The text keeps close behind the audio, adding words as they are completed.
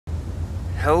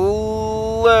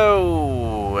Hello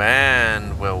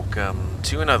and welcome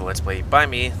to another Let's Play by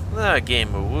me, the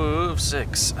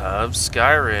GamerWolfSix of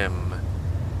Skyrim.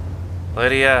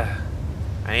 Lydia,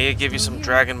 I need to give you some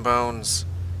dragon bones,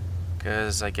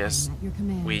 because I guess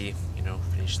we,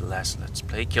 finished the last Let's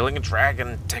Play killing a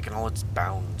dragon, taking all its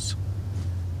bones.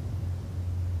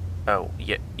 Oh,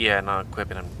 yeah, not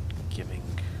equipping, I'm giving.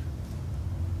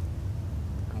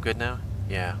 I'm good now?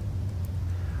 Yeah.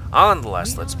 On the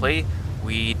last Let's Play,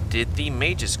 we did the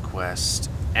Mage's Quest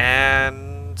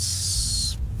and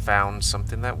found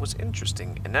something that was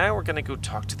interesting. And now we're gonna go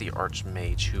talk to the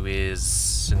Archmage who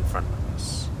is in front of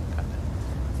us.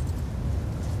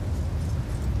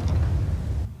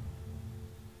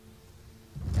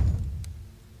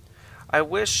 I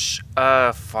wish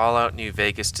Fallout New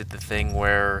Vegas did the thing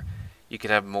where you could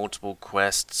have multiple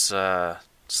quests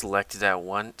selected at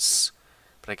once,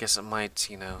 but I guess it might,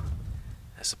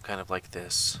 mess up kind of like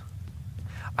this.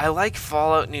 I like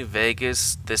Fallout New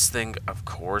Vegas. This thing, of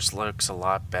course, looks a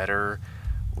lot better.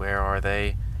 Where are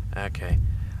they? Okay.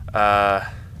 But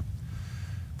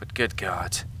good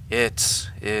God, it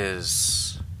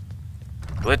is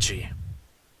glitchy.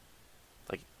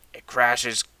 Like, it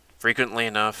crashes frequently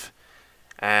enough,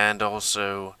 and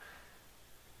also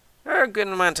a good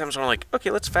amount of times where I'm like, okay,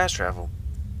 let's fast travel.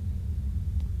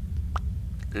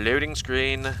 Loading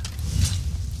screen.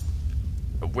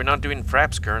 We're not doing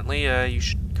fraps currently. You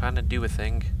should kind of do a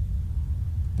thing.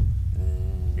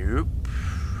 Nope.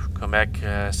 Come back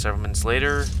several minutes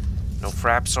later. No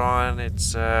fraps on.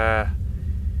 It's kind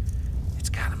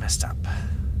of messed up.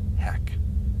 Heck.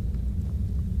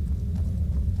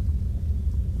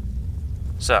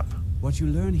 Sup? What you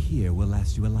learn here will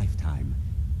last you a lifetime.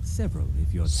 Several,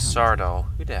 if you're talented. Sardal.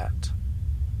 Who dat?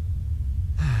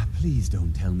 Please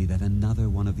don't tell me that another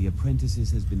one of the apprentices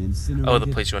has been incinerated. Oh, the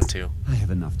place you went to. I have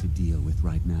enough to deal with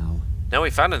right now. Now we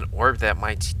found an orb that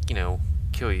might,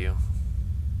 kill you.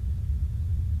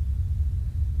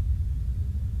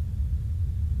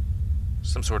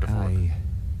 Some sort of orb. I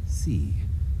see.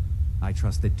 I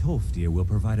trust that Toftir will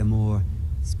provide a more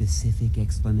specific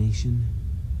explanation.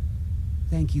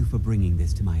 Thank you for bringing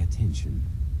this to my attention.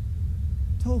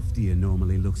 Toftir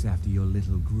normally looks after your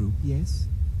little group, yes?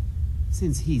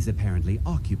 Since he's apparently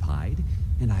occupied,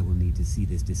 and I will need to see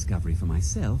this discovery for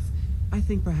myself, I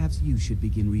think perhaps you should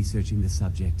begin researching the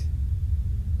subject.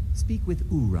 Speak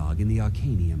with Urag in the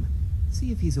Arcanium.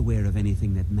 See if he's aware of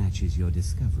anything that matches your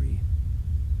discovery.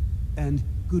 And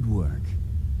good work.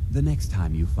 The next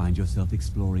time you find yourself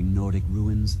exploring Nordic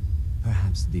ruins,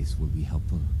 perhaps this will be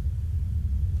helpful.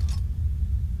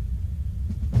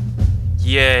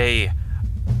 Yay!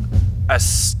 A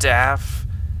staff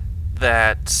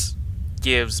that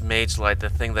gives Mage Light the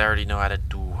thing they already know how to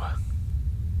do.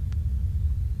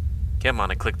 Come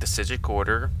on, I click the Sigil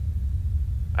Order.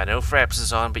 I know Fraps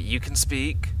is on, but you can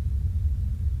speak.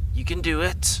 You can do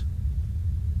it.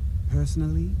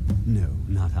 Personally? No,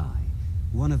 not I.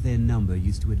 One of their number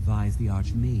used to advise the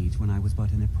Archmage when I was but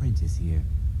an apprentice here.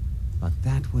 But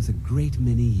that was a great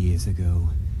many years ago,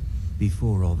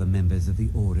 before all the members of the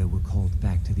Order were called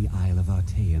back to the Isle of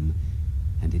Artaeum,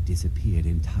 and it disappeared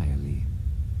entirely.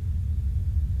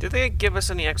 Did they give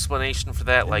us any explanation for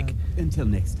that, like, until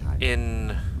next time.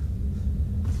 in,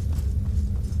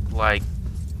 like,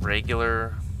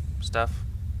 regular stuff?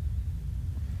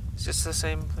 Is this the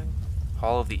same thing?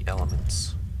 Hall of the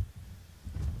Elements.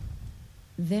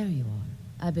 There you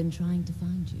are. I've been trying to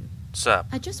find you. What's up?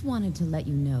 I just wanted to let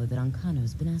you know that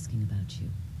Ankano's been asking about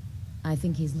you. I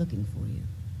think he's looking for you.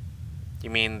 You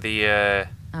mean the,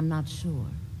 I'm not sure.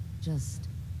 Just,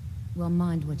 well,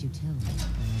 mind what you tell me, alright?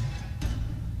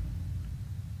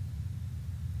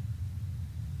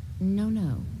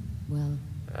 No. Well,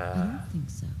 I don't think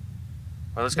so.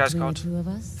 what are those guys called? Between the two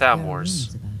of us, Thalmors. there are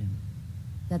rumors about him.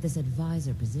 That this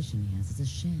advisor position he has is a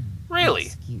sham. Really? An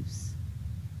excuse.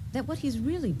 That what he's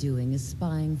really doing is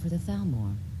spying for the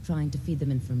Thalmor, trying to feed them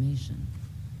information.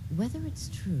 Whether it's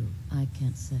true, I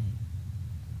can't say.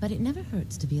 But it never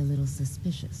hurts to be a little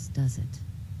suspicious, does it?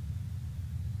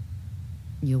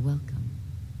 You're welcome.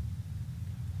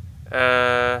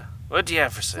 What do you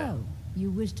have for sale? So, you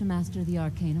wish to master the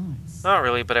arcane arts? Not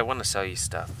really, but I want to sell you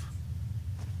stuff.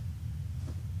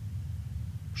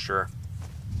 Sure.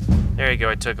 There you go,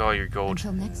 I took all your gold.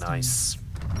 Until next nice.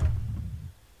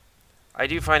 I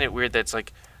do find it weird that it's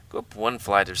like, go up one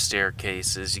flight of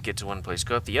staircases, you get to one place.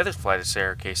 Go up the other flight of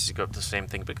staircases, you go up the same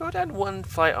thing. But go down one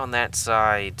flight on that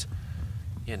side,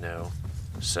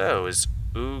 So, is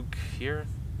Oog here?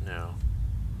 No.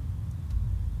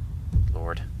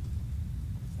 Lord.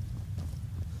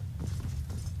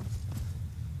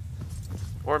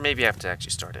 Or maybe I have to actually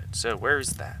start it. So, where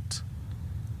is that?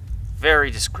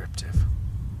 Very descriptive.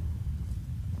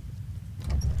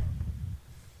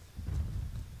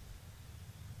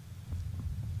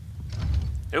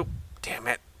 Oh, damn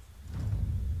it.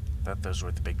 Thought those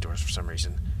were the big doors for some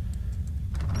reason.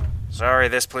 Sorry,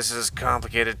 this place is as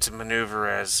complicated to maneuver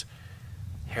as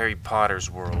Harry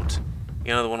Potter's world.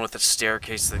 You know, the one with the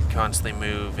staircase that constantly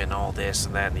move and all this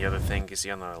and that and the other thing. Is he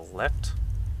on the left?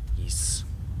 Yes.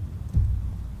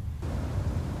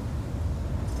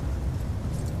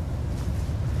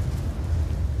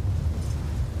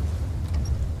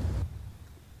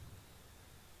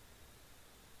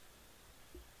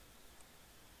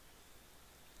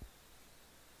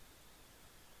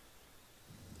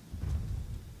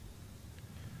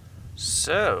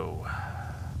 So,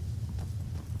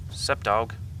 sup,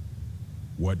 dog?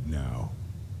 What now?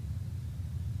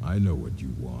 I know what you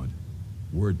want.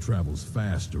 Word travels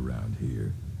fast around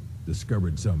here.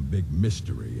 Discovered some big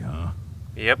mystery, huh?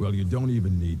 Yep. Well, you don't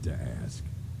even need to ask.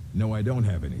 No, I don't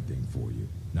have anything for you.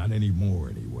 Not anymore,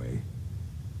 anyway.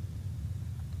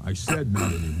 I said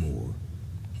not anymore.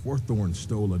 Forthorn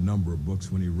stole a number of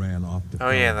books when he ran off to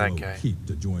that guy. Keep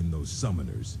to join those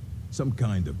summoners. Some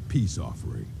kind of peace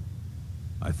offering.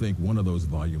 I think one of those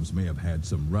volumes may have had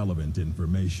some relevant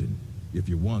information. If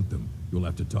you want them, you'll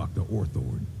have to talk to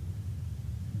Orthorn.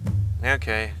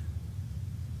 Okay.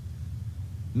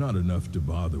 Not enough to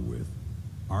bother with.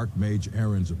 Archmage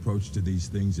Aaron's approach to these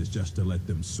things is just to let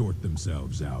them sort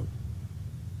themselves out.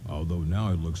 Although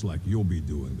now it looks like you'll be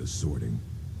doing the sorting.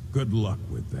 Good luck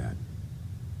with that.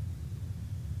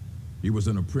 He was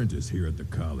an apprentice here at the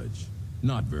college.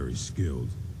 Not very skilled,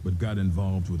 but got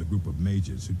involved with a group of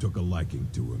mages who took a liking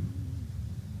to him.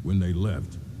 When they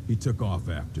left, he took off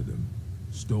after them.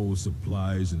 Stole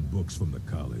supplies and books from the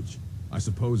college. I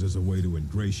suppose as a way to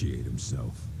ingratiate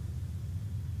himself.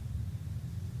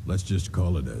 Let's just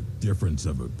call it a difference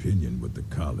of opinion with the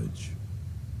college.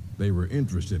 They were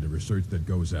interested in research that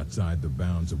goes outside the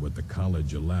bounds of what the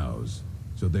college allows,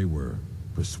 so they were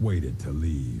persuaded to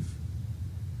leave.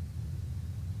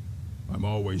 I'm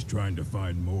always trying to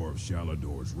find more of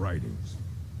Shalador's writings.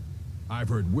 I've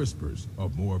heard whispers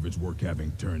of more of his work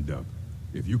having turned up.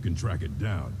 If you can track it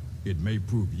down, it may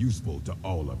prove useful to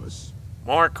all of us.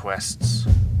 More quests.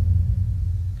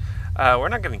 We're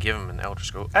not going to give him an Elder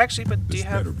Scroll. Actually, but do you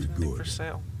have anything for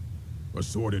sale?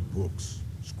 Assorted books,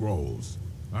 scrolls.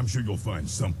 I'm sure you'll find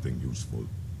something useful.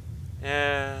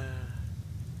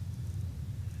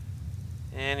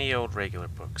 Any old regular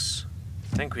books.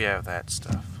 I think we have that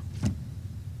stuff.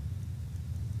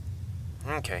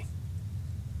 Okay.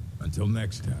 Until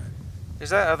next time. Is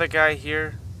that other guy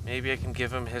here? Maybe I can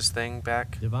give him his thing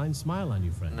back? Divine smile on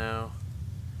you, friend. No.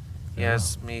 He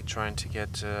has me trying to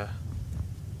get stuff.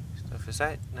 Is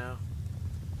that? No.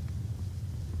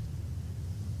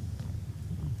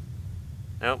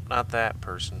 Nope, not that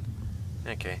person.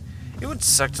 Okay. It would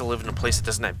suck to live in a place that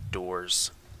doesn't have doors.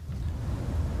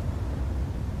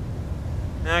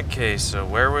 Okay, so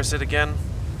where was it again?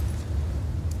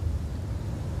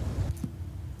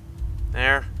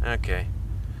 There? Okay.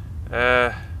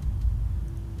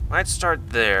 Might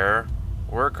start there,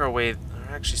 work our way, or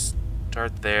actually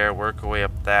start there, work our way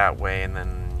up that way, and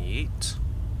then yeet.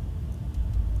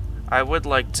 I would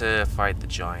like to fight the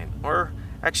giant, or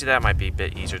actually that might be a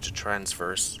bit easier to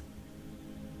transverse.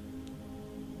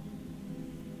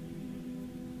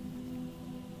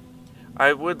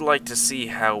 I would like to see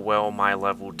how well my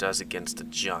level does against a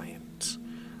giant.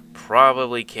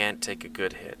 Probably can't take a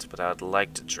good hit, but I'd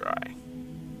like to try.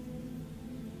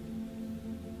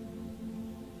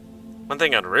 One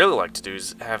thing I'd really like to do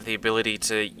is have the ability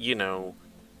to, you know,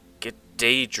 get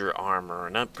Daedra armor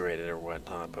and upgrade it or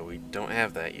whatnot, but we don't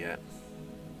have that yet.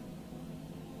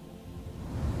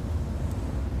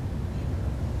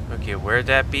 Okay, where'd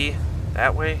that be?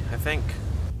 That way, I think?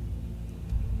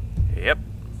 Yep.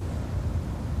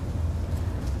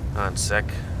 Hold on a sec.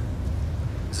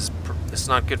 This is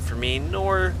not good for me,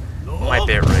 nor my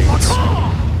bit rate.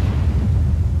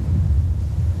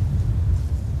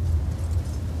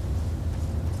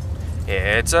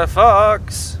 It's a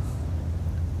fox!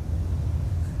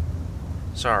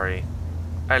 Sorry.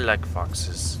 I like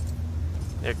foxes.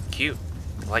 They're cute.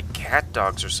 Like cat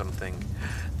dogs or something.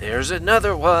 There's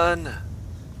another one!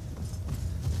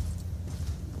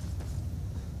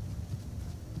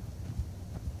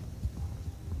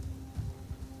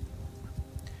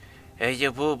 Hey,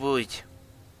 you boo-boo.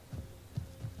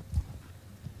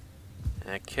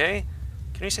 Okay.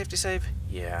 Can we safety save?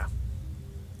 Yeah.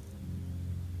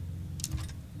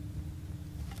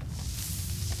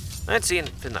 Let's see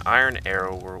if an iron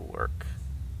arrow will work.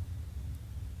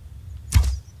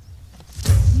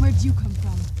 Where'd you come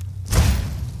from?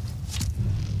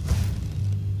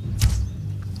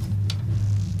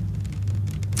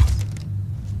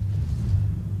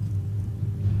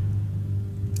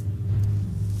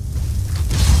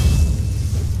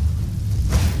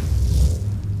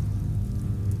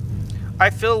 I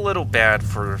feel a little bad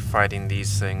for fighting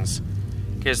these things,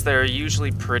 because they're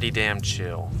usually pretty damn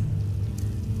chill.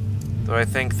 Though I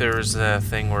think there's a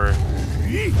thing where...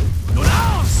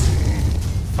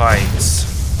 Fights.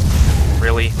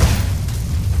 Really?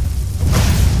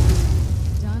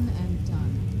 Done and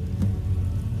done.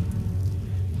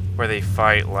 Where they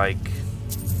fight like...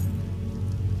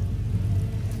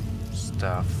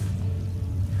 stuff.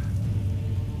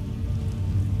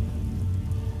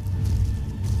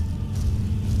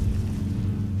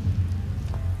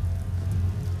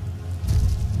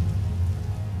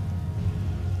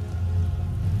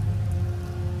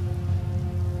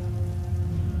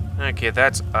 Okay,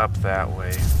 that's up that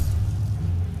way.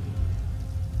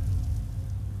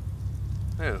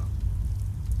 Ooh.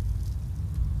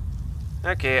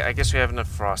 Okay, I guess we have enough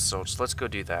frost salts. Let's go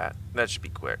do that. That should be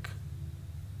quick.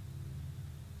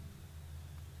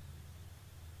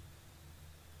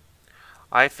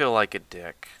 I feel like a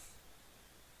dick.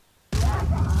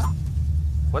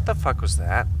 What the fuck was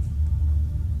that?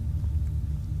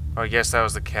 Oh, I guess that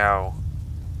was the cow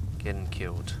getting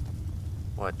killed.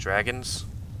 What, dragons?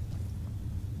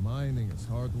 Mining is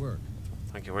hard work.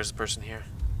 Okay, where's the person here?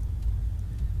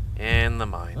 In the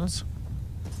mines.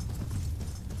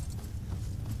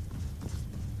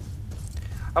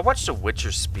 I watched a Witcher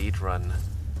speedrun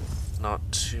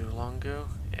not too long ago.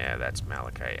 Yeah, that's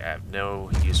malachite. I have no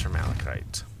use for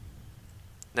malachite.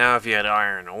 Now, if you had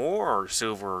iron ore or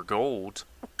silver or gold,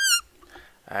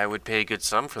 I would pay a good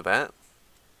sum for that.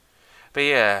 But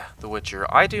yeah, The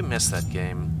Witcher. I do miss that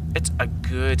game. It's a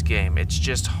good game. It's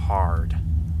just hard.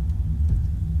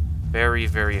 Very,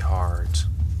 very hard.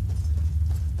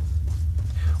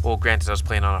 Well, granted, I was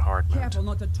playing on a hard mode. Careful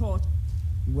not to taunt.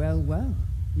 Well, well.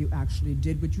 You actually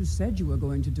did what you said you were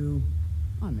going to do.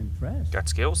 I'm impressed. Got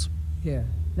skills? Here,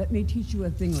 let me teach you a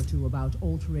thing or two about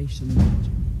alteration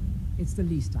magic. It's the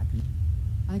least I can do.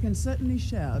 I can certainly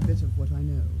share a bit of what I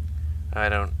know. I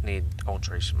don't need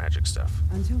alteration magic stuff.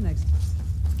 Until next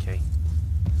time. Okay.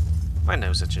 My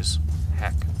nose itches.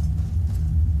 Heck.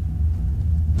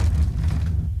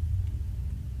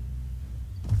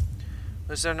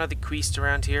 Was there another quest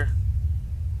around here?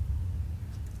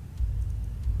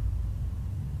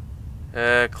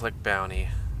 Click bounty.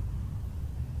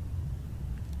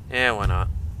 Yeah, why not?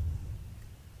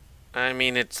 I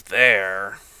mean, it's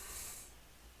there.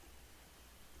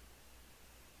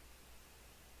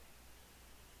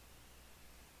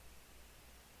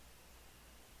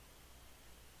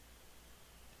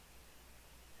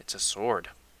 It's a sword.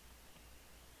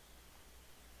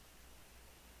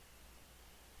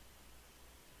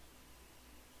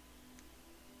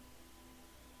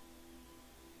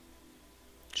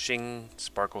 Shing,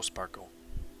 sparkle, sparkle.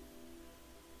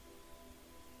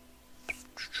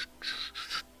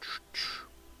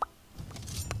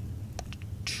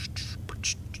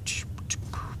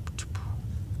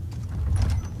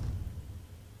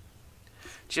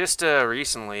 Just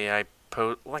recently,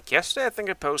 like yesterday, I think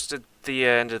I posted the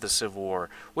end of the Civil War,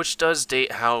 which does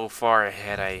date how far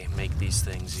ahead I make these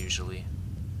things usually.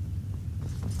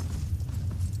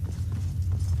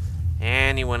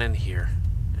 Anyone in here?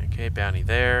 Okay, bounty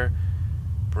there.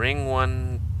 Bring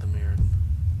one. The mirror.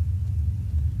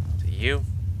 To you.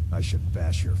 I should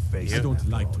bash your face. I don't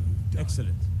lie to you.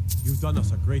 Excellent. You've done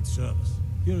us a great service.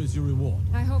 Here is your reward.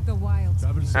 I hope the wilds.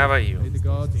 How about you? May the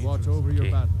gods watch over your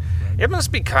battle. It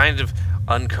must be kind of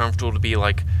uncomfortable to be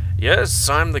like, yes,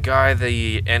 I'm the guy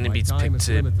the enemies picked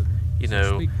to, you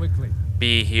know,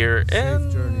 be here,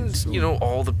 and, you know,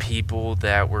 all the people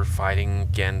that were fighting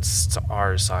against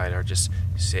our side are just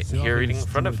sitting here eating in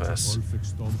front of us.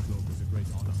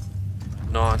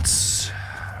 Not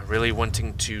really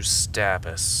wanting to stab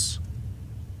us.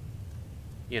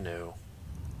 You know.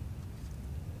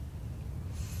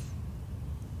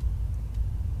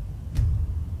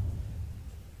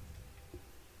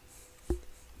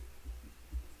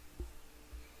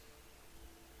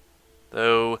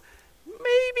 Though,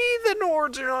 maybe the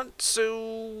Nords are not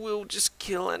so we'll just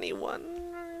kill anyone.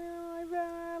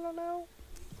 I don't know.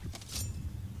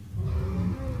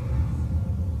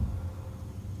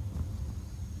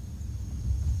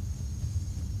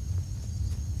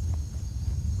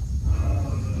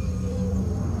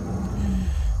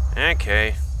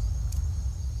 Okay.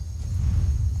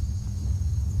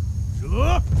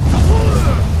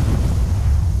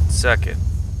 Suck it.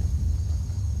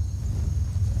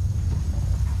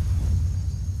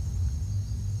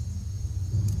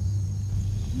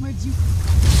 Where'd you...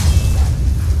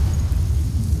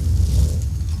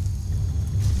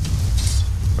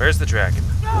 Where's the dragon?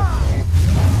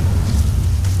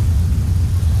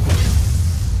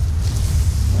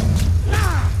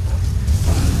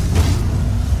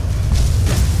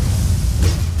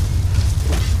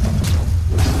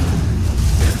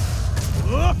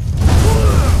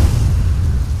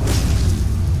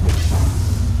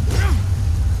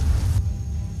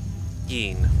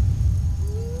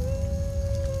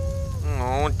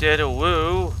 want dead or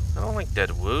woo. I don't like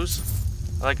dead woos.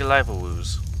 I like a life of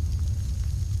woos.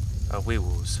 Wee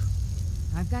woos.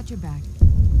 I've got your back.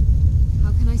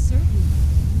 How can I serve you?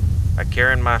 I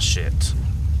carrying my shit.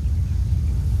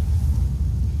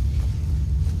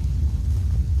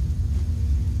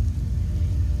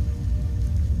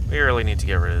 We really need to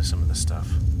get rid of some of this stuff.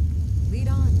 Lead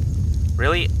on.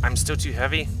 Really? I'm still too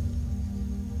heavy?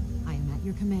 I am at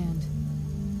your command.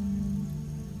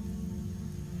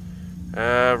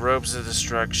 Robes of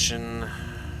Destruction.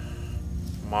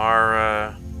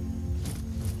 Mara.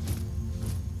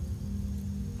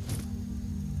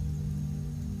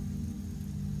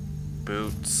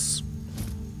 Boots.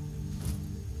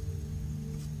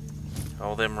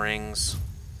 All them rings.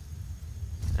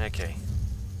 Okay.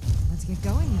 Let's get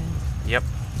going then. Yep.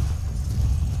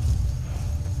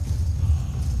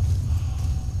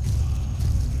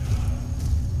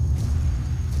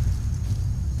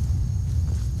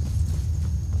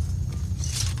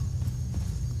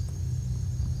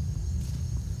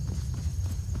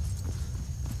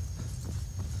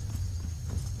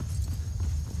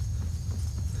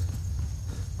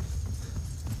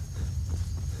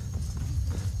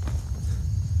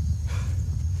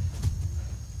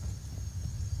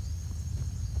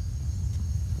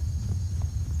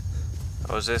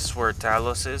 Oh, is this where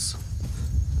Talos is?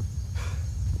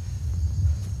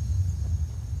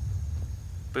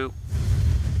 Boop.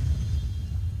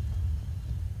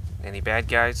 Any bad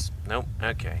guys? Nope.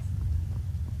 Okay.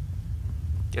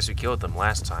 Guess we killed them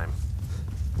last time.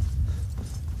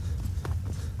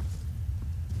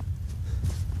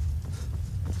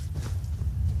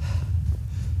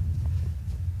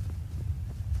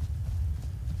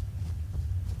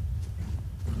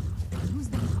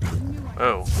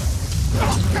 Oh.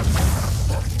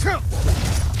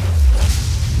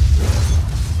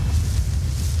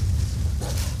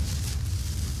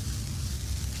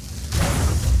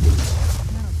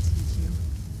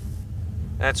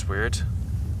 That's weird.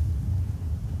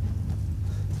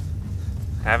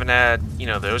 Haven't had, you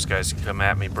know, those guys come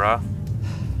at me, brah.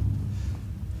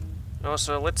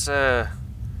 Also, let's,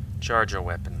 charge our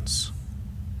weapons.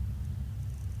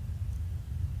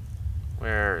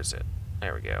 Where is it?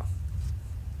 There we go.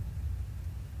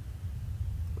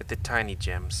 With the tiny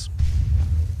gems.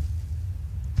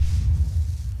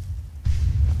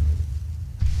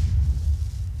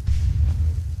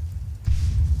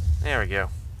 There we go.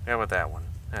 Go with that one.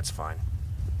 That's fine.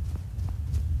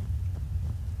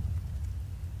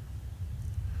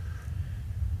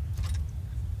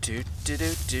 Do do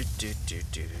do do do do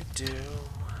do do.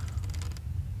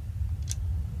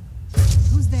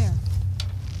 Who's there?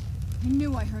 I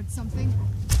knew I heard something.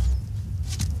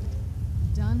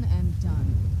 Done and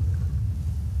done.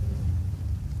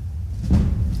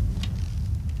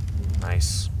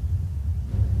 Nice.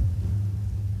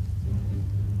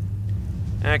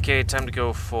 Okay, time to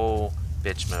go full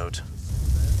bitch mode.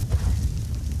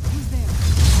 Who's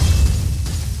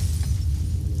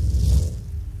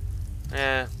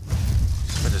there?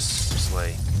 We'll just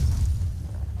slay.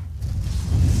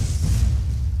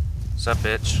 Sup,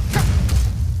 bitch?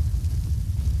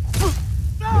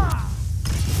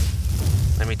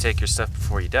 Let me take your stuff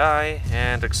before you die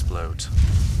and explode.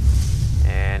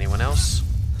 Anyone else?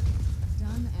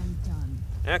 Done and done.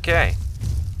 Okay.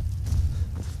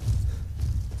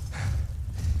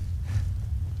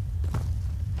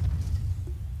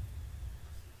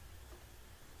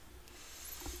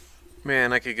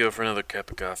 Man, I could go for another cup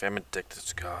of coffee. I'm addicted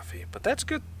to coffee. But that's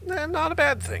good. Not a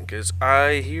bad thing, because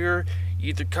I hear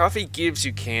either coffee gives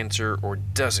you cancer or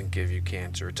doesn't give you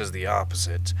cancer. It does the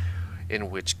opposite. In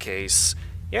which case,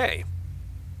 yay.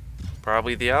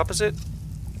 Probably the opposite.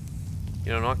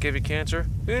 You know, not give you cancer?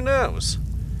 Who knows?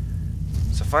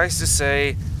 Suffice to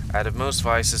say, out of most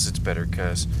vices, it's better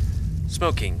because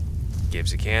smoking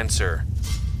gives you cancer.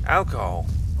 Alcohol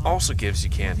also gives you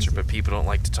cancer, but people don't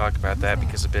like to talk about that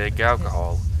because of big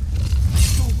alcohol.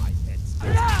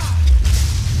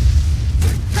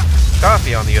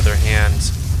 Coffee, on the other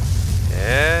hand,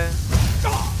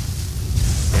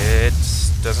 it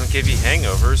doesn't give you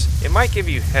hangovers. It might give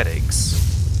you headaches.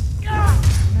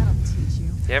 That'll teach you.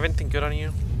 Do you have anything good on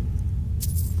you?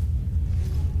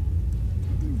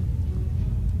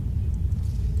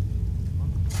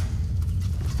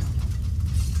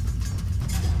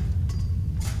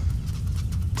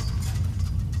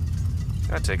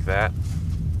 I'll take that.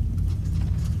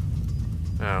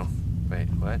 Oh, wait,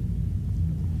 what?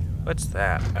 What's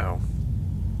that? Oh.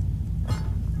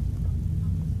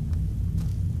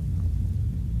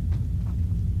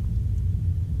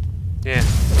 Yeah.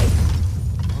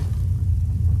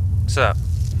 What's up?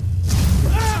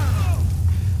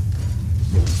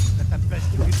 Let the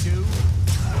best of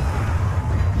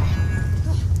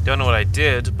Don't know what I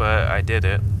did, but I did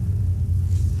it.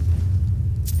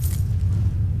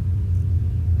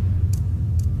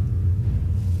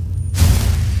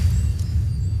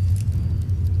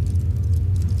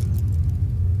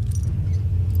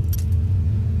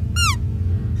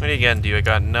 What are you gonna do? I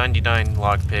got 99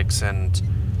 lockpicks and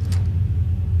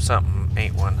something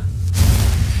ain't one.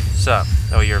 Sup?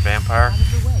 Oh, you're a vampire?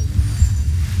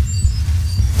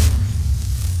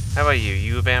 How about you?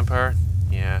 You a vampire?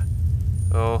 Yeah.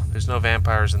 Oh, there's no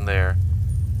vampires in there.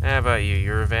 How about you?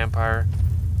 You're a vampire?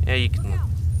 Yeah, you can...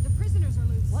 The prisoners are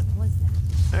loose. What was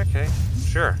that? Okay,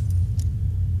 sure.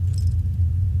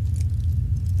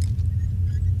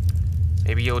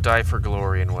 Maybe you'll die for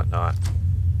glory and whatnot.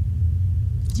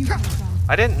 You can go.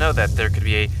 I didn't know that there could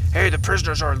be a, hey, the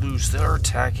prisoners are loose, they're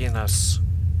attacking us.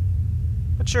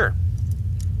 But sure.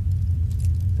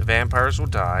 The vampires will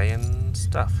die and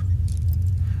stuff.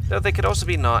 Though they could also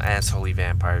be not as holy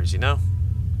vampires, you know?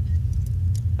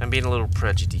 I'm being a little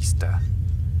prejudiced. There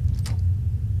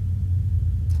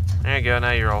you go,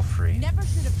 now you're all free. Never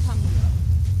should have come here.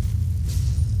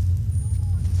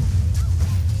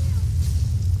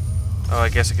 Oh, I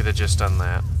guess I could have just done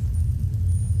that.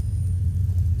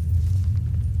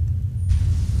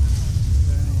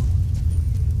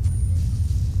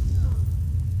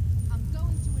 I'm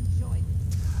going to enjoy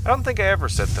this. I don't think I ever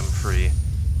set them free.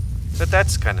 But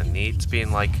that's kind of neat,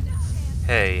 being like,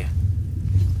 hey.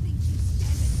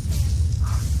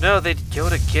 No, they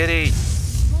killed a kitty.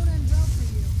 Won't end well for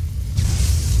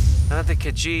you. Not the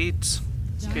Khajiit.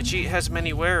 Khajiit has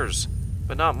many wares,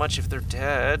 but not much if they're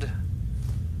dead.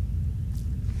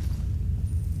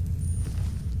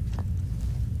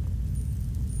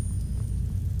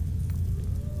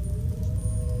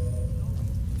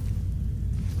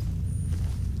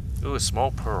 Ooh, a small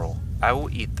pearl. I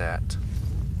will eat that.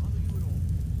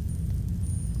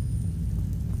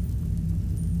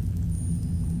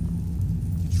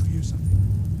 Did you hear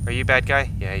something? Are you a bad guy?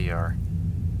 Yeah, you are.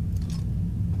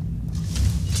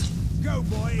 Go,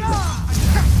 boy!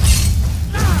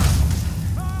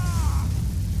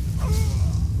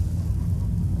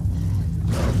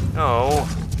 Oh.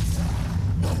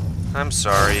 I'm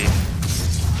sorry.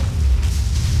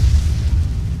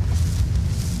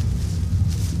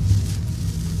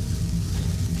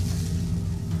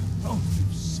 Oh,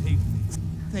 you saved me.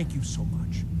 Thank you so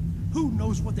much. Who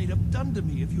knows what they'd have done to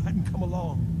me if you hadn't come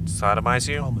along. Sodomize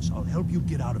you? Promise I'll help you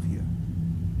get out of here.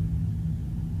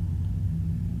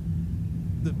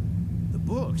 The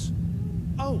books?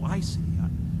 Oh, I see.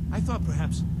 I thought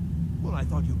perhaps... Well, I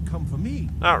thought you'd come for me.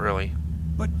 Not really.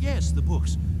 But yes, the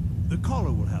books. The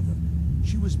caller will have them.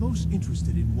 She was most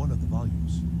interested in one of the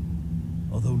volumes.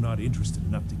 Although not interested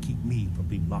enough to keep me from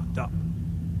being locked up.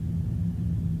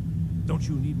 Don't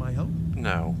you need my help?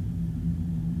 No.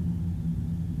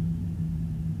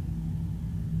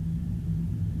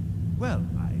 Well,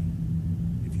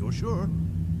 if you're sure,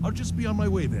 I'll just be on my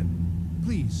way then.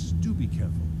 Please, do be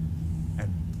careful.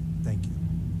 And thank you.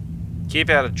 Keep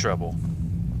out of trouble.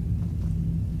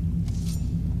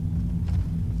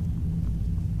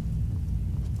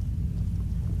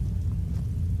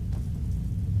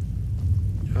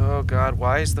 Oh god,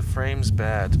 why is the frames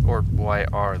bad? Or why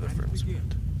are the frames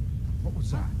bad? What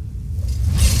was that?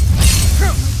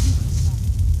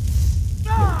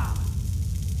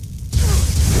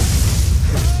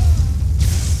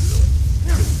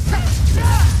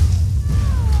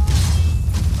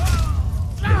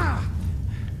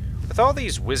 With all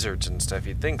these wizards and stuff,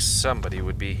 you'd think somebody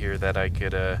would be here that I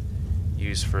could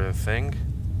use for a thing.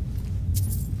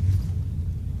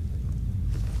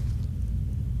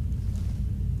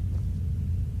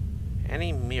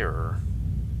 Any mirror?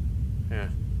 Yeah.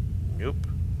 Nope.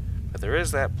 But there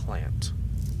is that plant.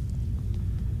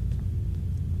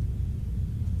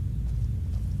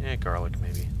 Yeah, garlic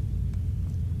maybe.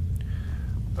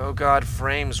 Oh god,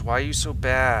 frames, why are you so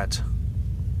bad?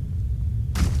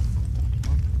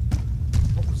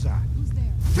 What was that? Who's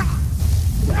there?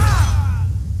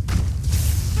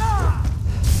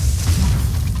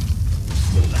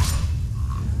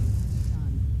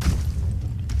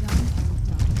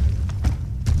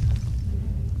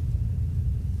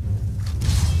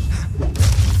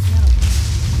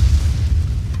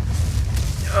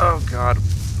 Oh god,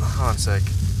 hold on a sec.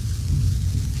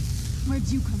 Where'd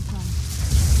you come from?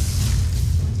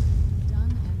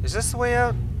 Done and Is this the way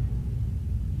out?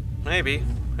 Maybe.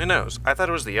 Who knows? I thought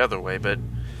it was the other way, but...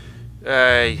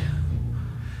 the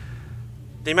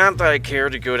amount that I care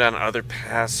to go down other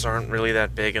paths aren't really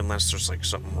that big unless there's like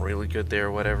something really good there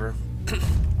or whatever. I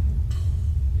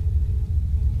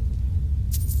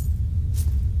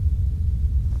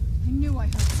knew I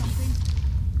heard something.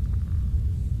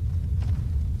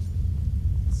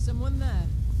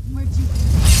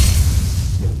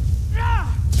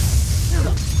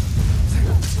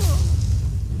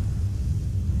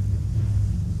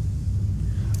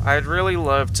 I'd really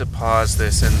love to pause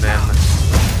this and then,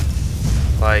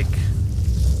 like,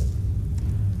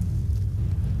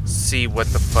 see what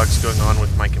the fuck's going on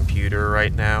with my computer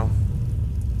right now.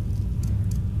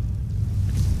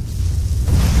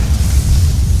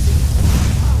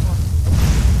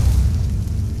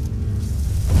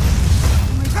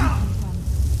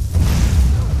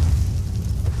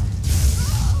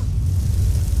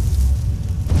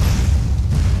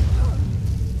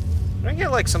 Can I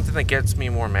get, like, something that gets me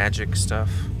more magic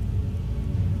stuff?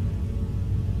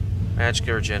 Magic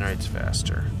regenerates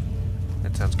faster.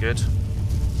 That sounds good.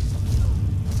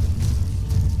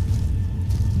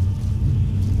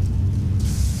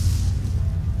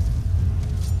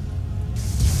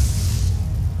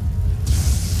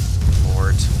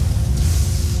 Lord.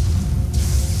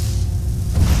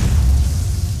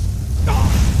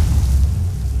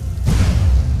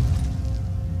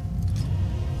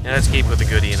 Yeah, let's keep with the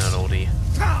goodie and an oldie.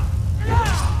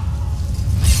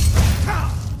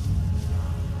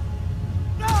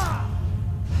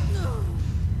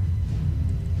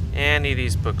 Any of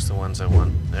these books the ones I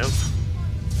want? Nope.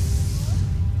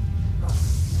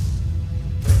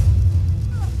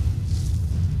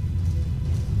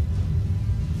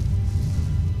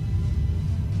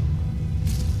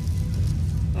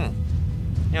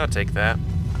 Yeah, I'll take that.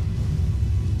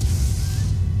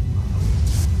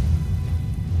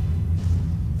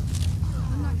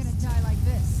 I'm not gonna die like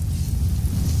this.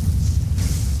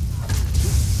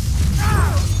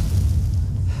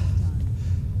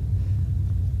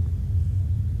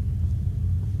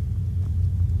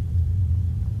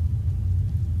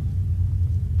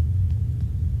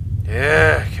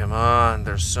 Yeah, come on.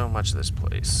 There's so much of this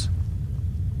place.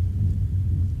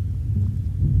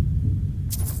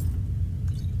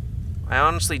 I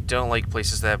honestly don't like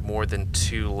places that have more than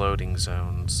 2 loading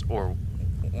zones, or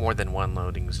more than 1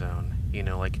 loading zone. You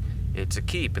know, like, it's a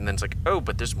keep, and then it's like, oh,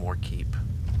 but there's more keep.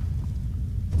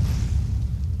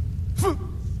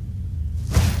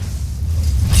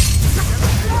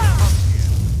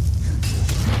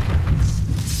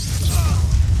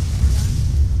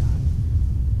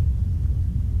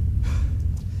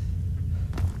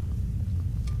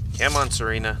 Come on,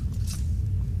 Serena.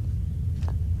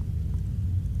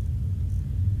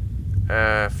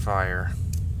 Fire.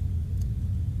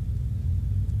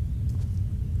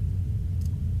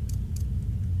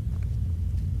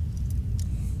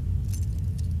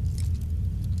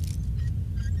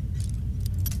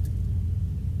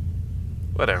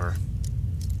 Whatever.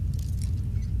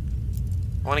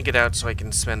 I want to get out so I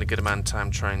can spend a good amount of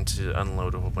time trying to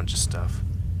unload a whole bunch of stuff.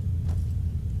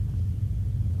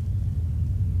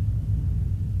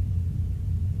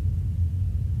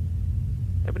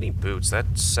 Ebony boots, that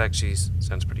actually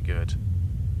sounds pretty good.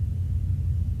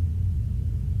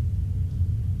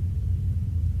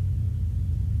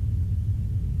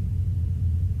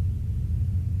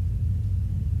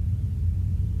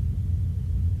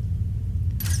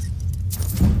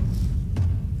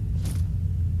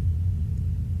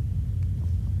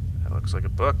 That looks like a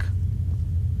book.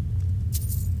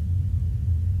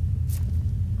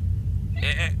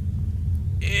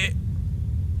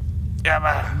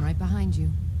 I'm right behind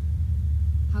you.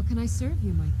 How can I serve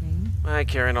you, my thing? I'm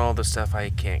carrying all the stuff I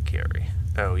can't carry.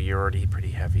 Oh, you're already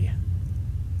pretty heavy.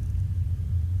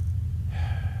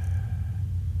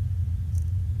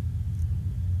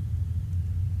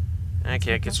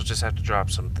 Okay, I guess we'll just have to drop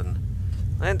something.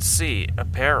 Let's see.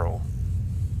 Apparel.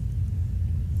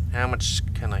 How much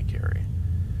can I carry?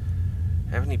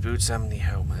 Ebony boots, ebony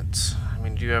helmet. I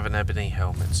mean, you have an ebony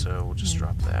helmet, so we'll just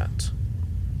drop that.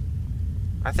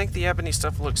 I think the ebony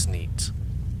stuff looks neat.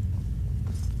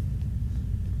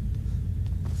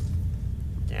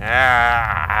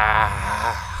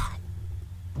 Yeah.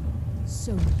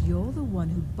 So you're the one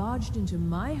who barged into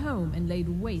my home and laid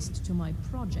waste to my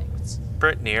projects.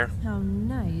 Brittany here. How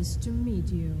nice to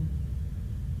meet you.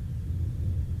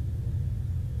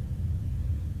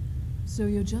 So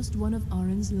you're just one of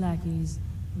Arin's lackeys.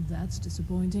 That's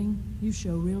disappointing. You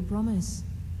show real promise.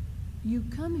 You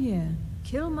come here,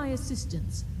 kill my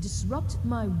assistants, disrupt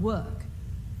my work.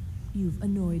 You've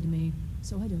annoyed me,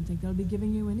 so I don't think I'll be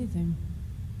giving you anything.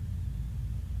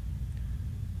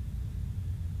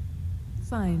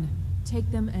 Fine. Take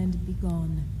them and be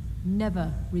gone.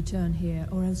 Never return here,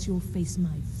 or else you'll face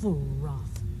my full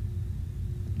wrath.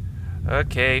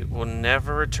 Okay, we'll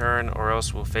never return, or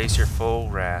else we'll face your full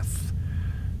wrath.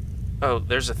 Oh,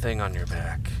 there's a thing on your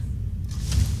back.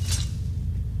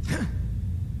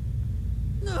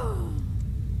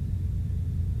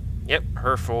 Yep,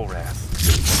 her full wrath.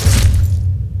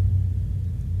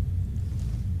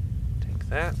 Take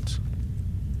that.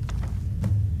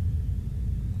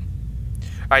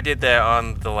 I did that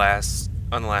on the last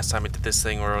time I did this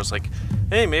thing where I was like,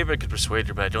 hey, maybe I could persuade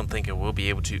her, but I don't think I will be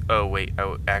able to. Oh wait,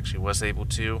 I actually was able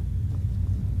to.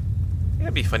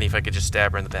 It'd be funny if I could just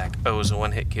stab her in the back. Oh, it was a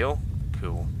one-hit kill?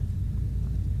 Cool.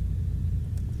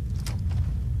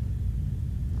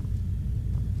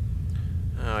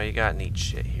 Oh, you got neat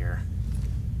shit here.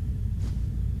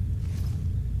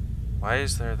 Why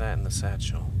is there that in the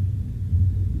satchel?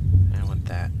 I want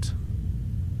that.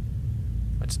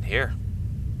 What's in here?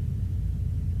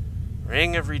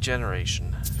 Ring of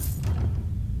Regeneration.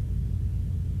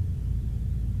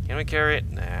 Can we carry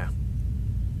it? Nah.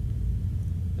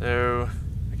 Though,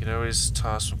 I could always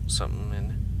toss something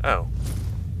in. Oh.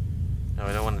 No,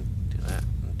 I don't want to do that.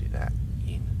 I'm going to do that.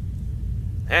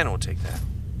 And we'll take that.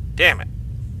 Damn it.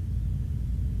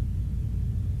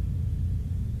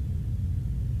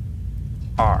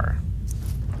 R.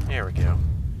 There we go.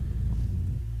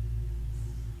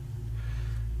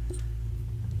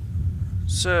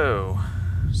 So,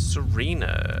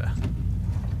 Serena.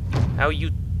 How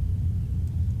you...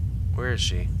 Where is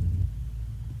she?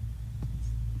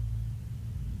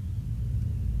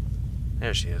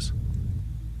 There she is.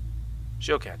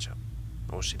 She'll catch up.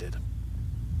 Oh, she did.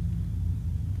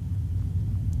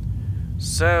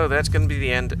 So, that's going to be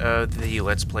the end of the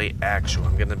Let's Play Actual.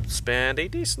 I'm going to spend a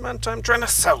decent amount of time trying to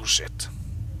sell shit.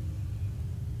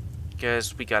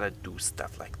 Because we gotta do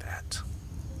stuff like that.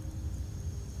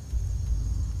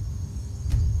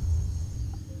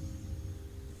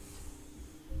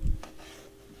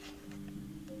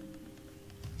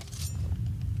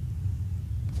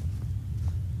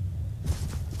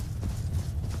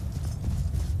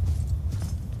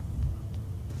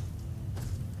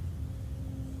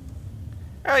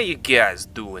 How you guys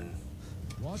doing?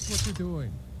 Watch what you're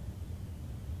doing.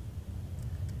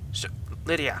 So,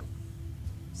 Lydia.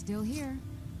 Still here.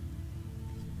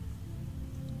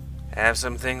 I have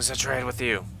some things to trade with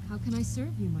you. How can I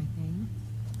serve you, my thane?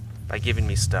 By giving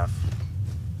me stuff.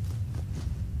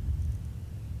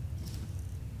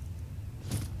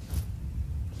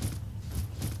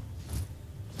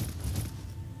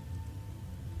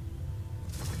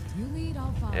 You lead,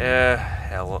 I'll follow.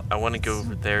 Hell, I want to go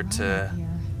over there to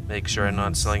make sure I'm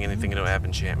not selling anything I don't have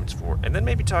enchantments for. And then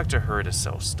maybe talk to her to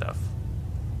sell stuff.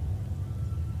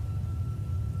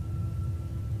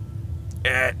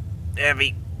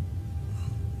 Heavy.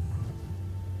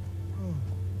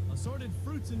 Assorted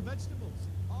fruits and vegetables.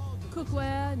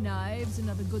 Cookware, knives, and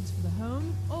other goods for the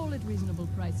home, all at reasonable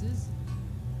prices.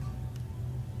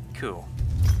 Cool.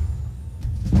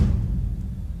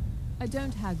 I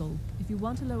don't haggle. If you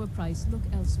want a lower price, look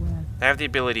elsewhere. I have the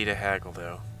ability to haggle,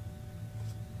 though.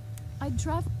 I'd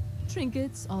travel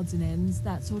trinkets, odds and ends,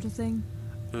 that sort of thing.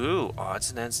 Ooh, odds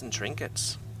and ends and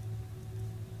trinkets.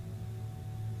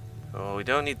 Oh, we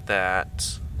don't need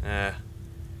that.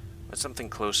 What's something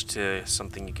close to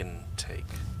something you can take?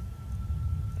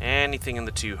 Anything in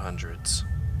the 200s.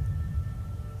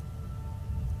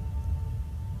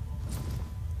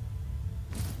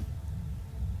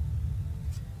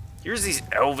 Here's these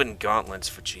elven gauntlets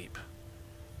for cheap.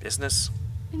 Business?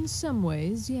 In some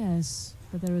ways, yes.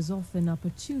 But there is often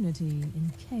opportunity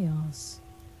in chaos.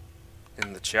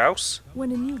 In the chouse?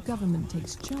 When a new government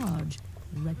takes charge,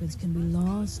 records can be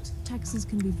lost, taxes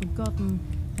can be forgotten,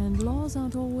 and laws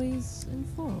aren't always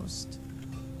enforced.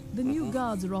 The new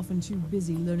guards are often too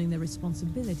busy learning their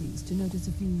responsibilities to notice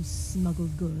a few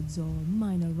smuggled goods or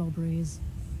minor robberies.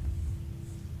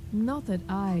 Not that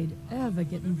I'd ever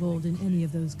get involved in any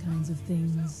of those kinds of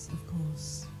things, of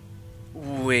course.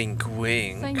 Wink,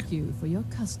 wink. Thank you for your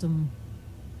custom.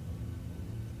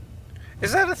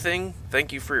 Is that a thing?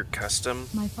 Thank you for your custom?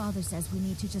 My father says we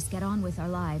need to just get on with our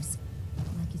lives.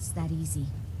 Like it's that easy.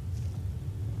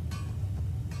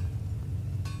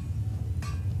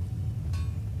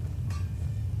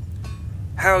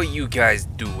 How you guys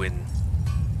doing?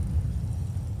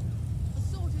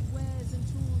 Assorted wares and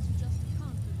tools you just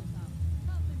can't live without.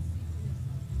 Come and see for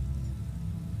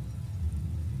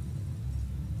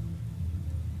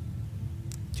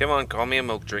yourself. Come on, call me a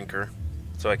milk drinker,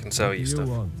 so I can sell you stuff.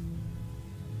 want?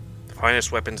 The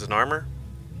finest weapons and armor?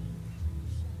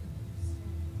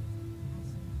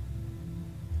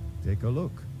 Take a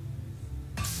look.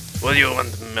 What do you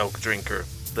want, milk drinker?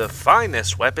 The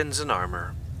finest weapons and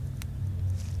armor.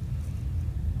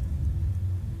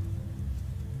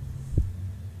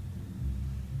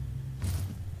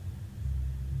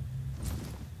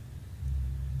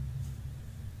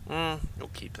 You'll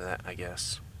keep that, I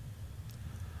guess.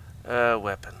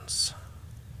 Weapons.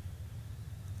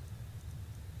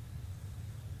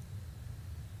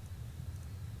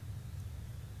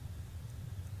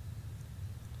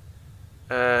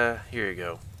 Here you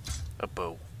go. A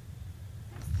bow.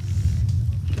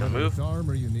 Whether Move. it's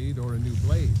armor you need or a new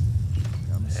blade.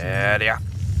 Come see me. Yeah.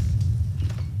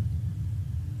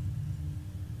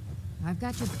 I've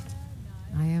got you.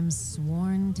 I am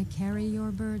sworn to carry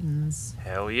your burdens.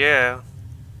 Hell yeah.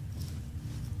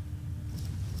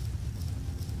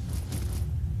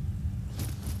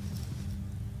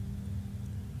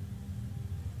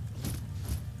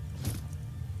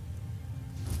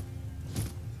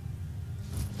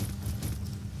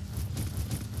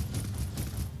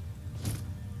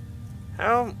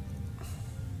 How?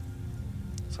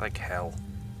 It's like hell.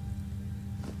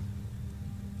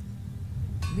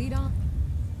 Lead on.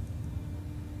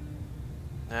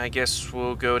 I guess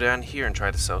we'll go down here and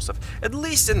try to sell stuff. At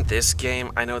least in this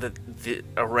game, I know that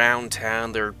around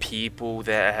town there are people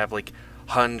that have like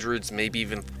hundreds, maybe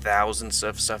even thousands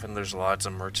of stuff, and there's lots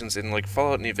of merchants. In like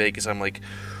Fallout New Vegas, I'm like,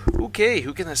 okay,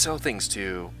 who can I sell things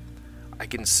to? I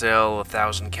can sell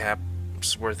 1,000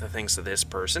 caps worth of things to this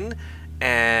person,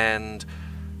 and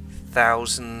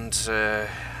 1,000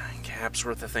 caps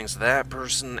worth of things to that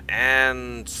person,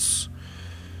 and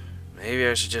maybe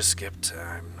I should just skip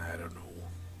time. I don't know.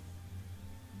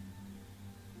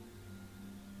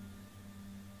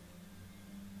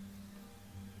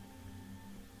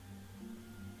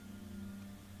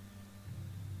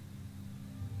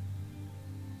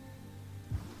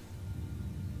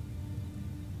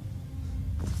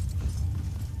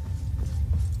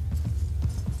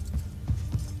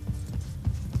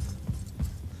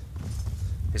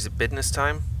 Is it business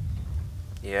time?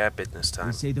 Yeah, business They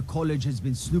time. say the college has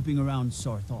been snooping around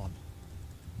Sarthal.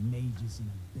 Mages in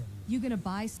a belly. You gonna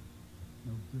buy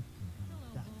No good can come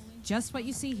of that. just what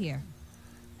you see here?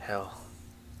 Hell.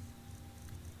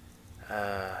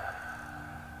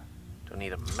 Don't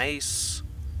need a mace.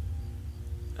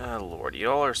 Oh lord,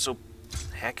 y'all are so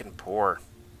heckin' poor.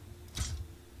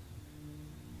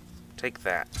 Take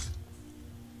that.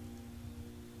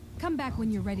 Come back when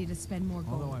you're ready to spend more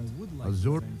Although gold. I would like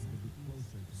Azur, things to be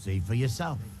closer to see for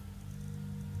yourself.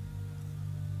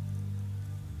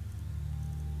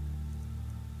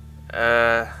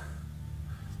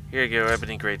 Here you go,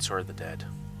 Ebony Greatsword of the Dead.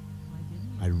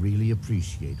 I really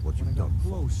appreciate what When I you've got done for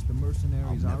me. close, the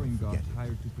mercenaries I'll never Aringoth forget it.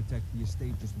 hired to protect the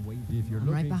estate just waited. If you're I'm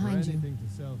right looking for behind you. anything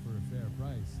to sell for a fair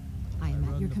price, I am at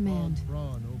run your the command. Fog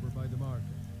Prawn over by the market.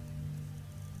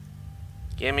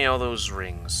 Give me all those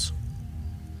rings.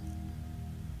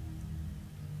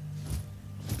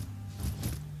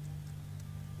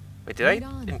 Wait, did Lead I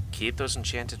on. didn't keep those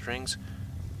enchanted rings?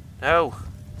 No.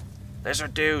 There's our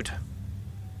dude.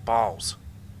 Balls.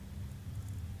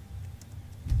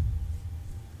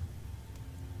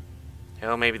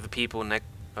 Hell, maybe the people next.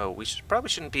 Oh, we probably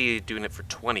shouldn't be doing it for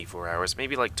 24 hours.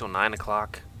 Maybe like till 9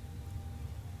 o'clock.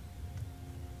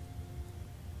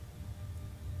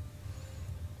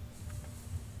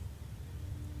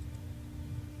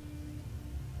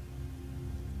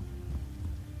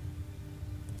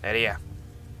 Eddie.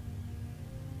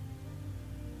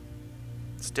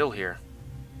 Still here.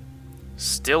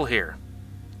 Still here.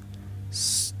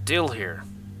 Still here.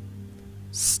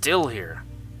 Still here.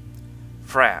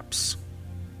 Fraps.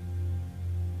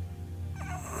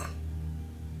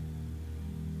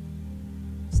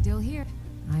 Still here.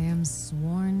 I am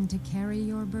sworn to carry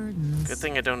your burdens. Good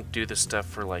thing I don't do this stuff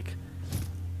for like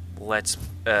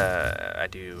I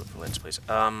do for Let's Plays.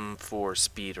 For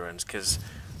speedruns, cause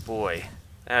boy,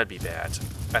 that'd be bad.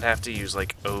 I'd have to use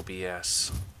like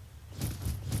OBS.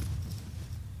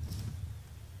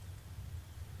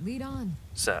 Lead on.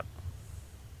 Sup?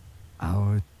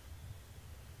 Our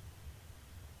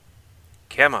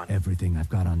Come on. everything I've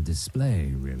got on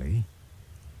display, really.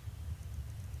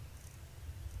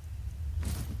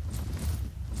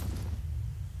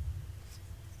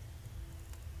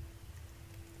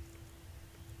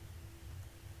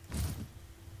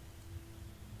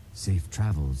 Safe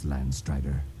travels,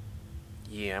 Landstrider.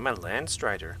 Yeah, I'm a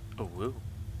Landstrider. Oh, woo.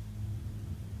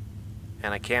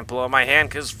 And I can't blow my hand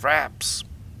because fraps.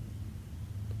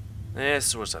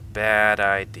 This was a bad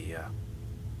idea.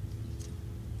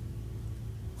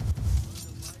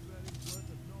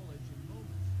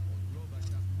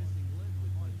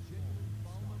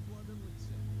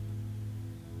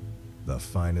 The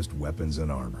finest weapons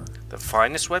and armor. The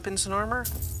finest weapons and armor?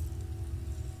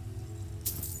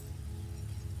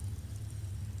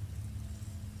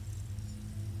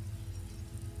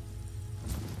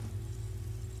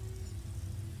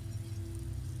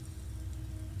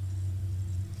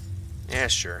 Yeah,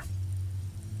 sure.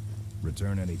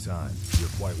 Return anytime. You're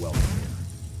quite welcome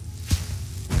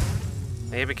here.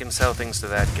 Maybe we can sell things to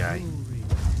that guy.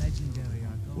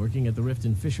 Working at the Rift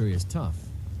and Fishery is tough,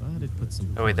 but it puts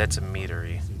some... Oh wait, that's a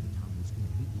meadery.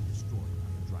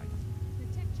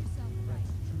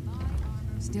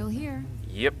 Still here.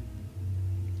 Yep.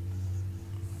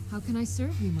 How can I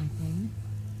serve you, my thane?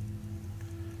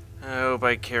 Oh,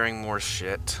 by carrying more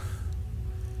shit.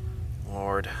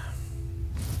 Lord.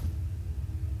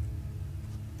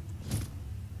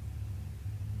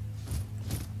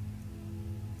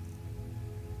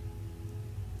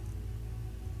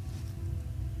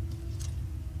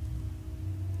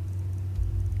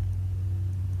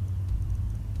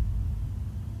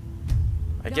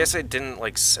 I guess I didn't,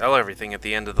 like, sell everything at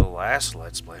the end of the last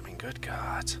Let's Play. I mean, good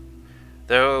God.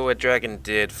 Though a dragon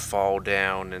did fall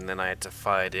down, and then I had to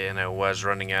fight it, and I was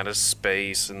running out of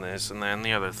space, and this, and that, and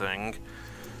the other thing.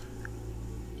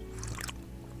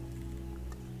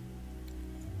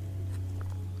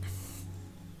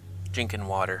 Drinking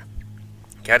water.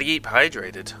 Gotta keep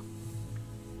hydrated.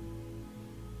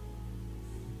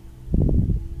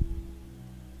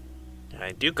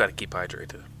 I do gotta keep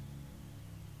hydrated.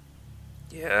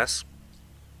 Yes.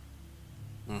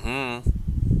 Mm-hmm.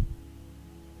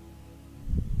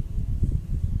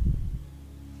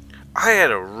 I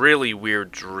had a really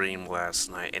weird dream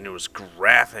last night, and it was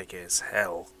graphic as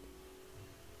hell.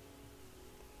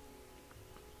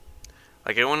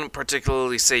 Like, I wouldn't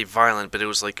particularly say violent, but it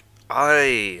was like,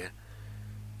 I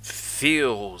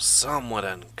feel somewhat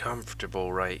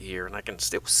uncomfortable right here, and I can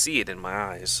still see it in my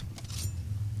eyes.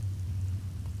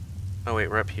 Oh wait,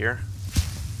 we're up here.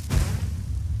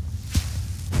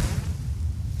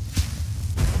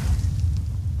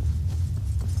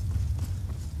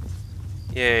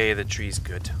 Yay, the tree's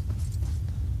good.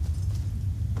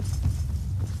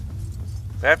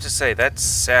 I have to say, that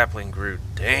sapling grew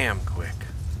damn quick.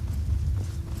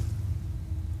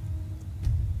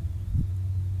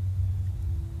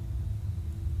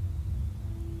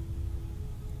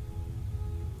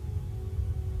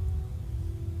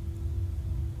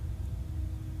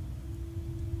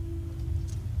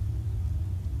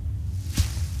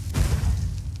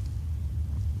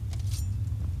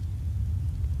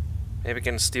 Maybe I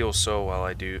can steal soul while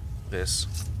I do this.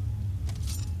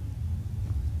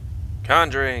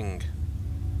 Conjuring!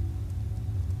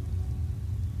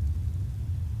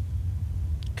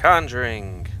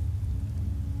 Conjuring!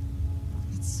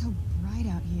 It's so bright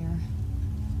out here.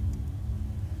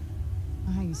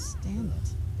 I stand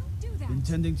it. Don't do that. Been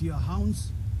tending to your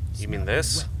hounds? You mean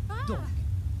this? Dog.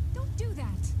 Don't do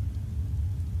that.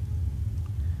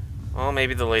 Well,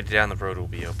 maybe the lady down the road will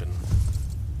be open.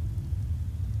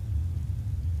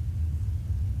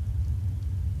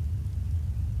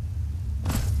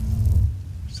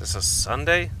 Is this a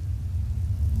Sunday?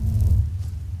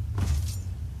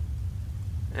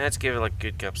 Let's give it like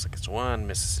good cups. Like it's 1,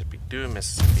 Mississippi 2,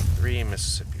 Mississippi 3,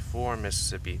 Mississippi 4,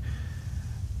 Mississippi.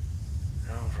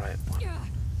 Oh, right, 1.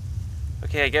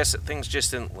 Okay, I guess that things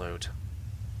just didn't load.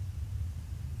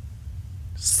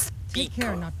 Speak. Take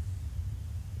care not.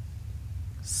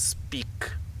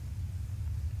 Speak.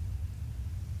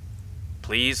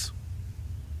 Please.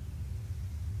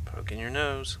 Poke in your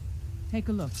nose. Take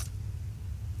a look.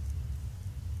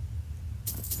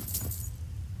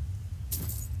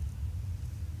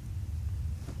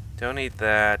 Don't eat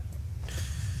that.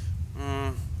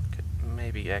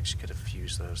 Maybe actually could have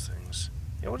fused those things.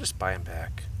 Yeah, we'll just buy them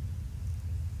back.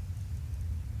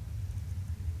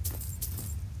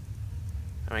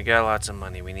 And we got lots of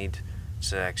money. We need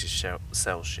to actually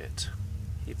sell shit.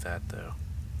 Keep that though.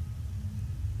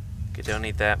 Okay, don't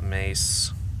need that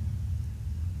mace.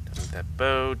 Don't need that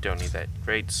bow. Don't need that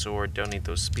great sword. Don't need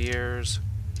those spears.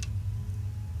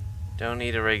 Don't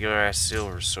need a regular ass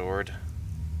silver sword.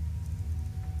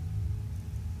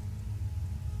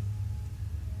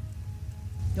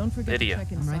 Don't forget Lydia. to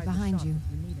check I'm inside right behind the shop you.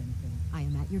 if you need anything. I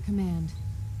am at your command.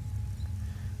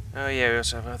 Oh yeah, we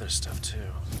also have other stuff too.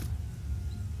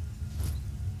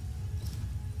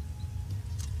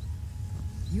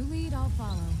 You lead, I'll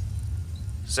follow.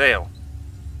 Sail.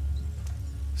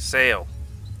 Sail.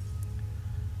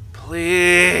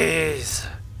 Please.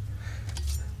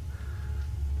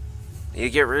 You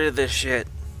get rid of this shit.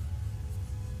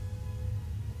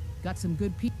 Got some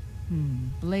good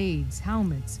blades,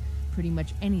 helmets, pretty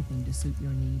much anything to suit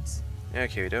your needs.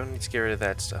 Okay, we don't need to get rid of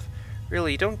that stuff.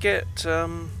 Really, you don't get,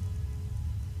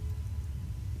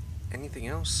 anything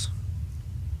else?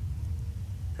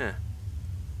 Huh. Okay,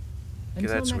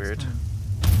 Until that's next weird. time.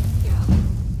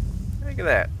 Look at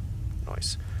that.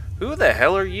 Noise. Who the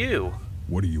hell are you?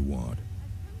 What do you want?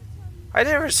 I've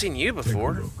never seen you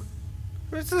before. Take a look.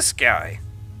 Who's this guy?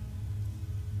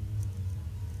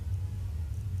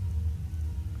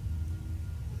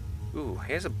 Ooh,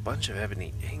 he has a bunch of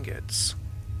ebony ingots.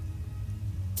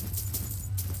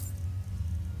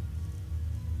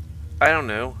 I don't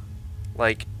know.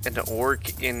 Like an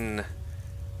orc in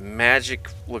magic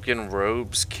looking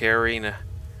robes carrying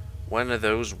one of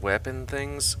those weapon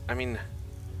things? I mean,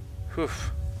 whew,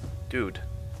 dude.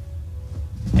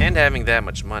 And having that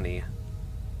much money.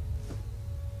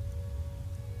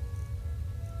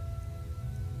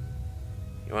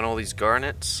 You want all these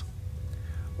garnets?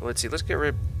 Well, let's see. Let's get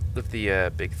rid of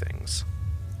the big things.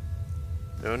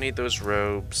 Don't need those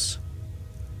robes.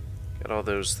 Got all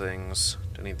those things.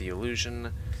 Don't need the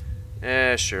illusion.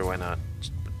 Sure, why not?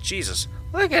 Jesus,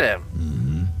 look at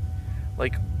him!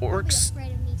 Like, orcs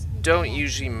don't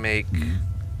usually make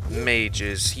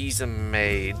mages. He's a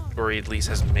mage, or he at least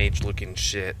has mage-looking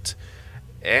shit.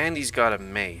 And he's got a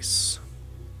mace.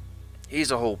 He's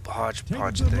a whole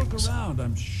hodgepodge of things. Look around.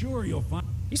 I'm sure you'll find.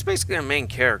 He's basically a main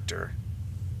character.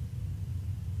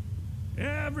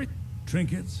 Every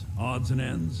trinkets, odds and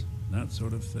ends, that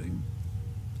sort of thing.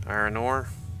 Iron ore.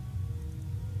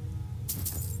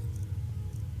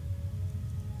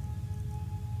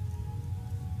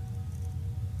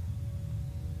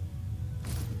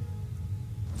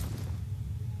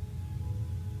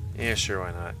 Yeah, sure,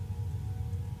 why not?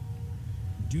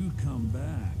 Do come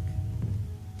back.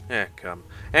 Yeah, come.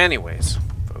 Anyways,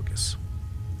 focus.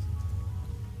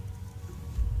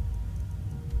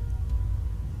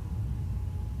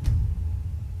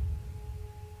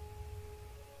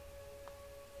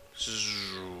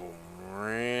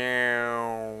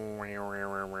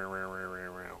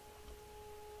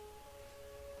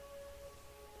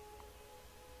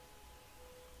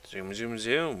 Zoom, zoom,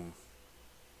 zoom.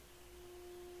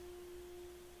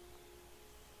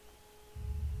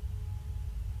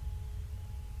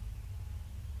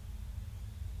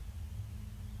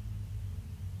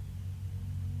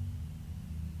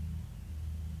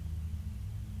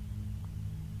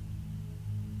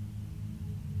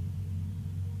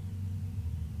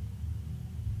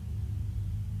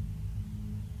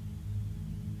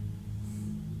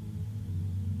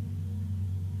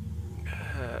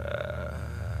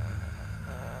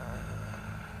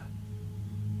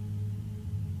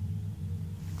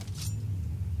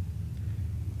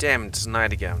 Damn, it's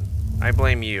night again. I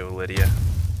blame you, Lydia.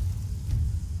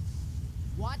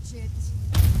 Watch it.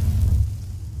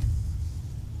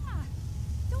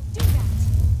 Don't do that.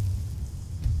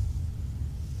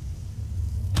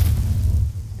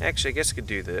 Actually, I guess I could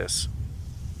do this.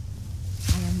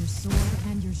 I am your sword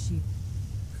and your sheep.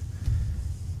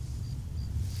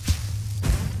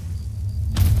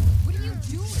 What are you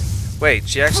doing? Wait,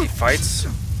 she actually fights?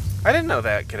 I didn't know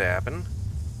that could happen.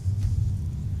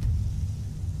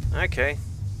 Okay.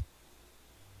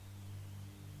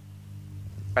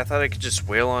 I thought I could just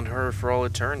wail on her for all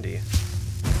eternity.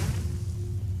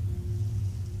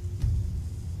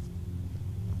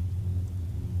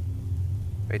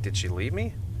 Wait, did she leave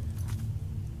me?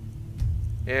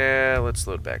 Yeah, let's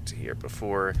load back to here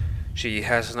before she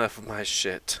has enough of my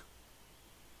shit.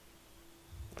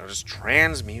 I'll just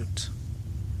transmute.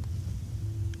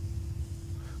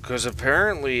 Because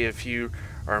apparently if you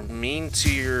are mean to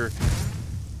your...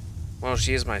 Well,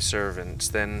 she is my servant,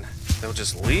 then they'll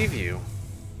just leave you.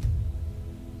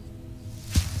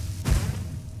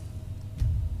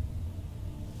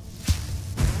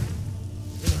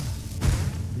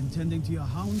 Been tending to your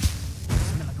hound?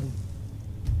 Smell like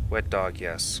a Wet dog,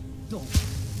 yes. dog.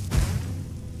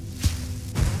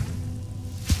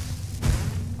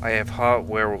 I have hot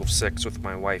WerewolfSix with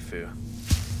my waifu.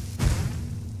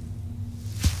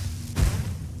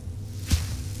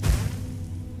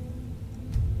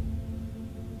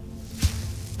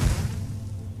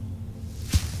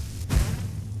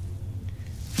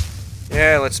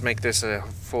 Yeah, let's make this a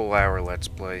full hour let's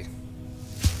play.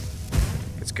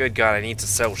 It's good God, I need to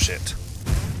sell shit.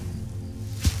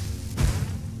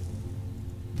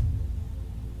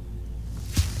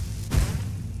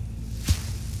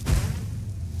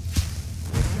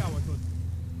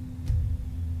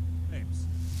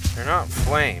 They're not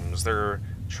flames, they're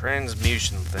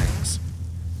transmutation things.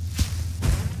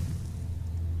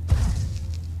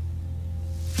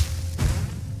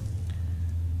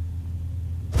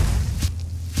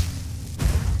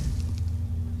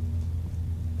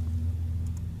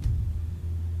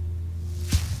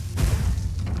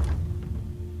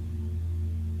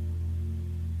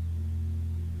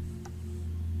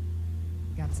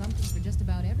 Got something for just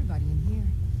about everybody in here.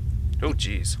 Oh,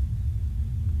 jeez.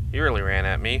 You really ran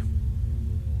at me.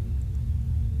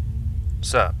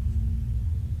 Sup?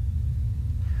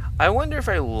 I wonder if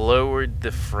I lowered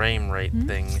the frame rate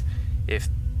thing, if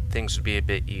things would be a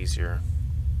bit easier.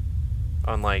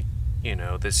 Unlike, you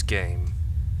know, this game.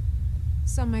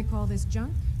 Some might call this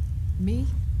junk. Me,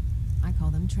 I call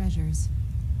them treasures.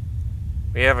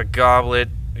 We have a goblet,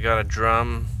 we got a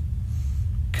drum,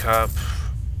 cup,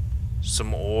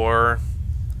 some ore,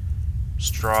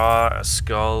 straw, a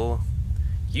skull,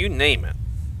 you name it.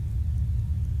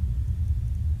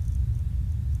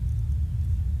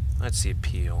 Let's see,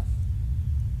 appeal.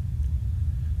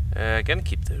 Gonna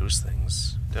keep those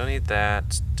things. Don't need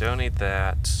that. Don't need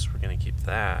that. We're gonna keep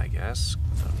that, I guess.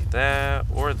 Don't need that,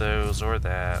 or those, or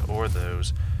that, or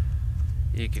those.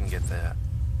 You can get that.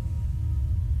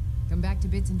 Come back to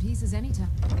bits and pieces anytime.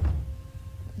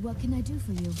 What can I do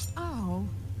for you? Oh.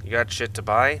 You got shit to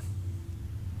buy?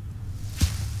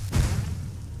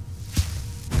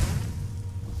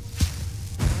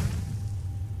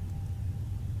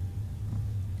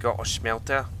 Got a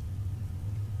smelter?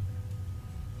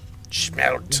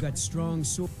 Smelt. You got strong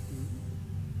sword.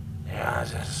 Yeah,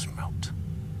 that's a smelt.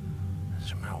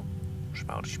 Smelt.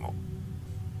 Smelt. Smelt.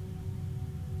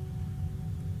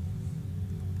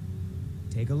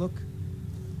 Take a look.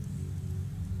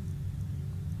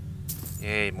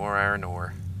 Yay, more iron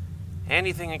ore.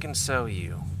 Anything I can sell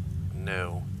you?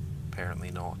 No.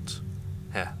 Apparently not.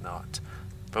 Heh, not.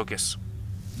 Focus.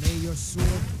 May your sword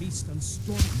feast on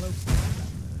stormcloaks.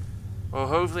 Well,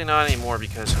 hopefully not anymore,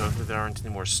 because hopefully there aren't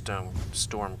any more storm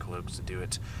cloaks to do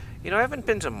it. You know, I haven't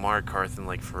been to Markarth in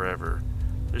like forever.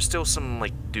 There's still some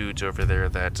like dudes over there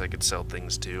that I could sell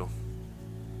things to.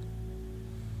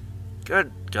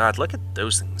 Good God, look at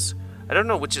those things. I don't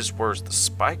know which is worse, the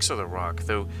spikes or the rock,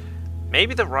 though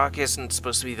maybe the rock isn't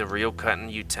supposed to be the real cutting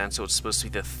utensil, it's supposed to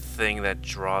be the thing that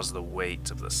draws the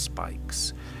weight of the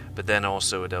spikes. But then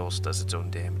also it also does its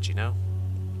own damage, you know?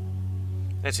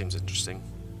 That seems interesting.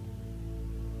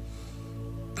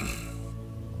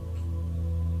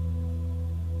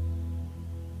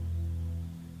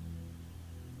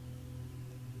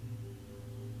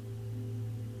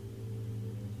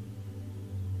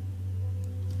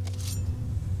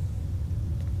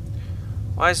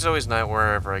 Why is it always night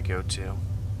wherever I go to?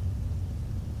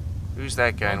 Who's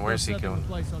that guy and where's he going?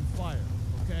 Place on fire,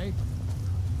 okay?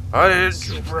 I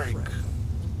didn't break.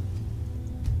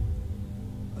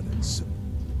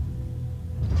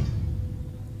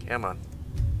 Come on.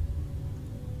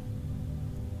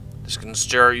 Just gonna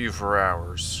stare at you for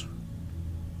hours.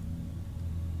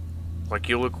 Like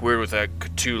you look weird with that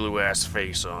Cthulhu-ass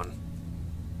face on.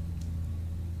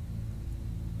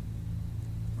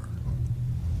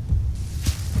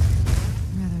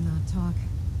 Rather not talk.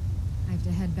 I have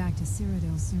to head back to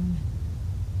Cyrodiil soon.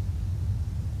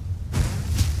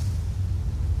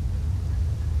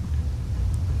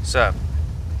 Sup?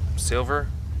 Silver?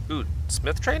 Ooh,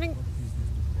 smith training?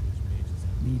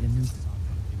 Need a new...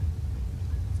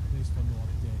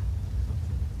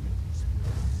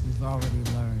 You've already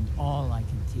learned all I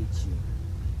can teach you.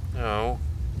 No.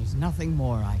 There's nothing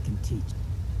more I can teach.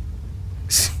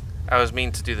 I was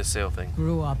mean to do the sale thing.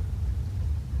 Grew up.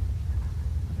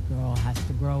 A girl has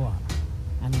to grow up.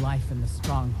 And life in the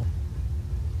stronghold.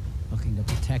 Looking to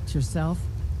protect yourself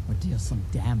or deal some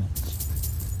damage.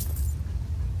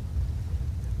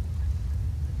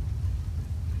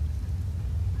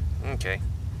 Okay.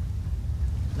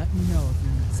 Let me know if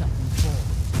you need something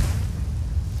forward.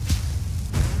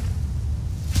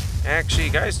 Actually,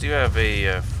 you guys do have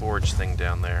a forge thing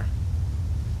down there.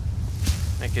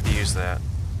 I could use that.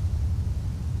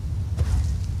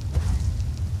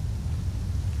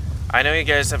 I know you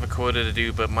guys have a quota to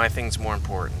do, but my thing's more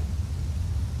important.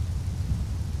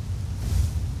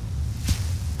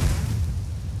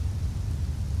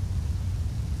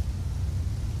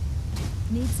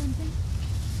 Need something?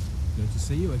 Good to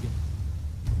see you again.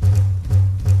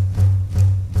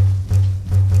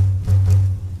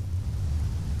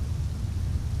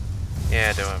 Yeah,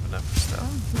 I don't have enough stuff.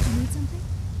 Oh, did you need something?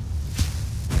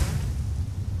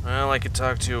 Well, I could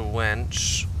talk to a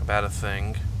wench about a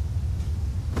thing.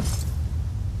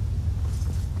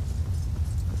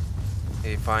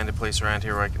 Hey, find a place around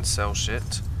here where I can sell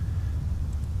shit.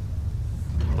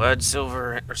 Blood,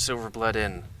 silver, or silver blood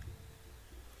inn.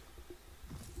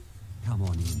 Come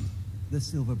on in. The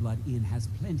Silverblood Inn has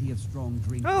plenty of strong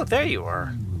drink. Oh, there you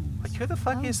are. Like, who the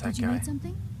fuck is that Did you guy? need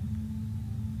something?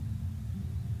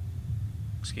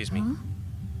 Excuse me. Huh?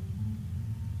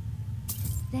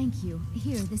 Thank you.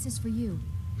 Here, this is for you.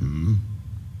 Hmm?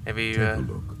 Have you, Take a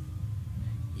look.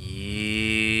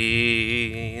 Yeen.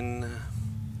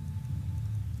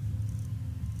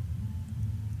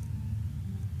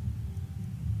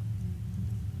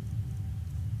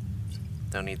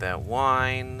 Don't need that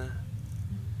wine.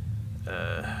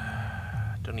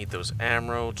 Don't need those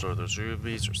emeralds or those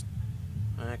rubies. Or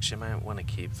actually, I might want to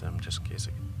keep them just in case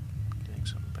I can get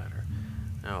something better.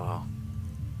 Oh well.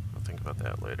 I'll think about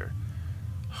that later.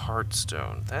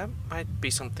 Heartstone. That might be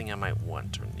something I might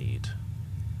want or need.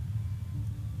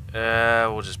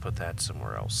 We'll just put that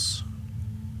somewhere else.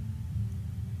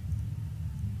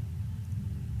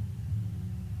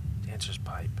 Dancer's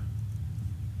pipe.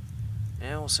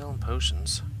 Yeah, we'll sell him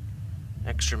potions.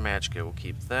 Extra magic, we'll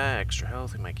keep that. Extra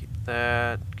health, we might keep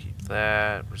that. Keep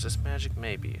that. Resist magic,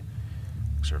 maybe.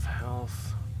 Conserve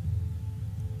health.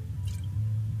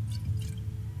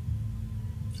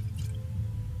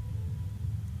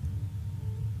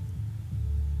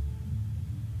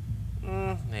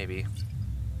 Maybe.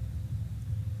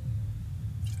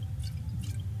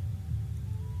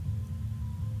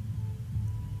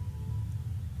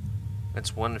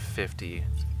 That's 150.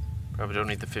 Probably don't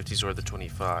need the 50s or the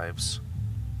 25s.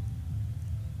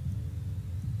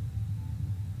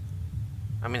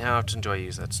 I mean, how often do I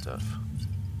use that stuff?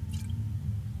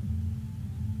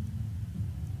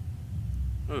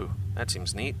 Ooh, that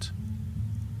seems neat.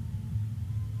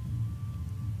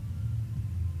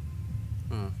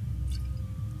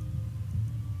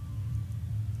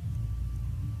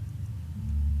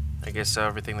 I guess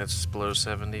everything that's below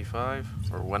 75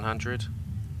 or 100.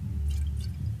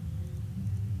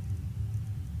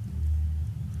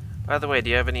 By the way, do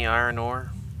you have any iron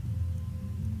ore?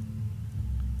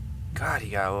 God,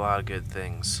 you got a lot of good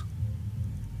things.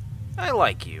 I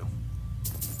like you.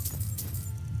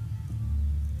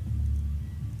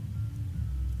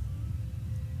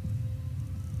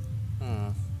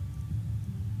 Oh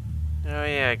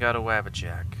yeah, I got a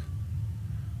Wabbajack.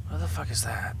 What the fuck is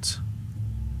that?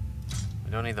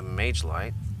 We don't need the mage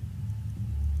light.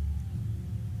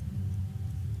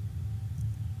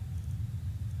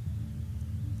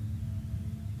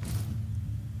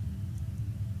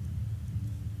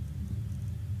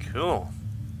 Cool.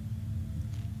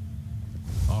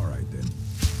 All right then.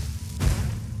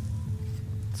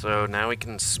 So now we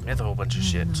can smith a whole bunch of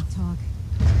shit. Talk.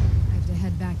 I have to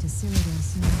head back to Cyrodiil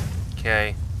soon.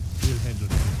 Okay. We'll handle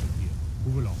this from here.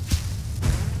 Move along.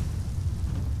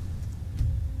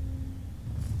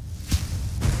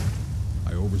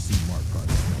 I oversee Markar's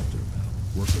smelter.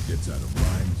 Worker gets out of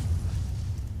line.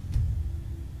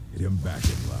 Get him back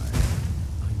in line.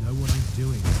 I know what I'm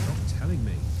doing. Stop telling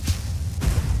me.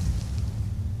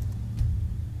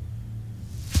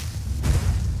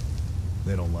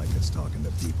 They don't like us talking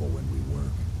to people when we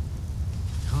work.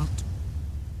 Can't.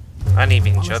 Not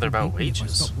even each other about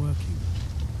wages. Stop working.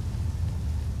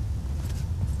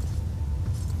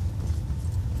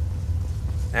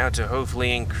 Now to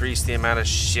hopefully increase the amount of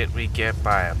shit we get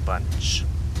by a bunch.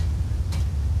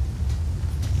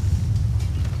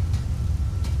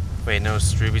 Wait, no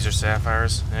rubies or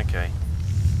sapphires? Okay.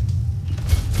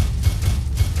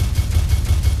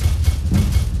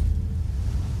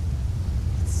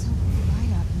 It's so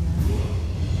bright out here.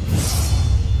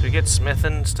 Do we get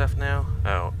smithing stuff now?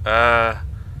 Oh,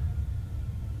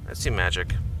 let's do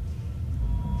magic.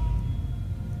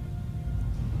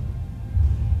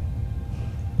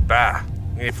 Bah! I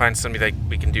need to find somebody that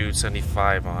we can do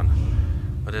 75 on.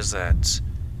 What is that?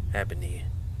 Ebony.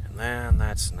 And then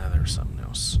that's another something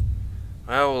else.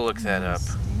 Well, we'll look that up.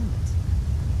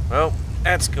 Well,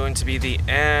 that's going to be the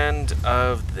end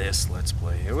of this Let's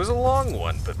Play. It was a long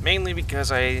one, but mainly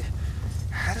because I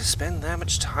had to spend that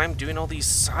much time doing all these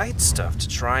side stuff to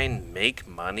try and make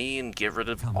money and get rid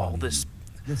of all this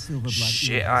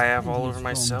shit I have all over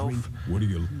myself. What do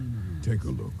you... Take a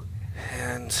look.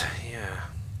 And, yeah.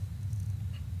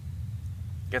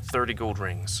 Get 30 gold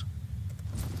rings.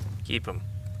 Keep them.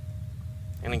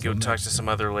 I'm gonna go talk to some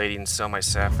other lady and sell my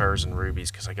sapphires and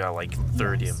rubies because I got like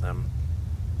 30 of them.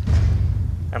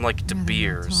 I'm like De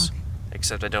Beers,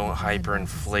 except I don't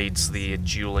hyperinflates the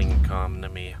dueling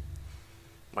economy.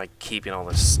 Like keeping all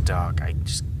this stock, I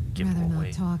just give them away.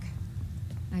 Not talk.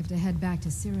 I have to head back to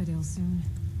Cyrodiil soon.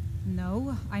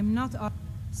 No, I'm not.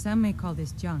 Some may call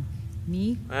this junk.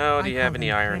 Me? Well, do you have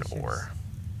any iron ore?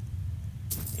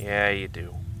 Yeah, you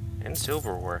do. And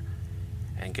silver ore.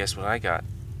 And guess what I got?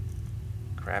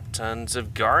 Crap tons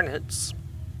of garnets.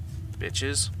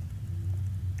 Bitches.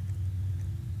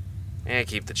 And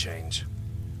keep the change.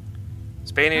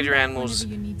 Spay your animals.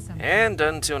 And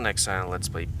until next time, let's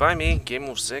play by me,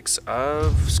 GamerWolfSix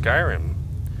of Skyrim.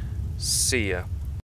 See ya.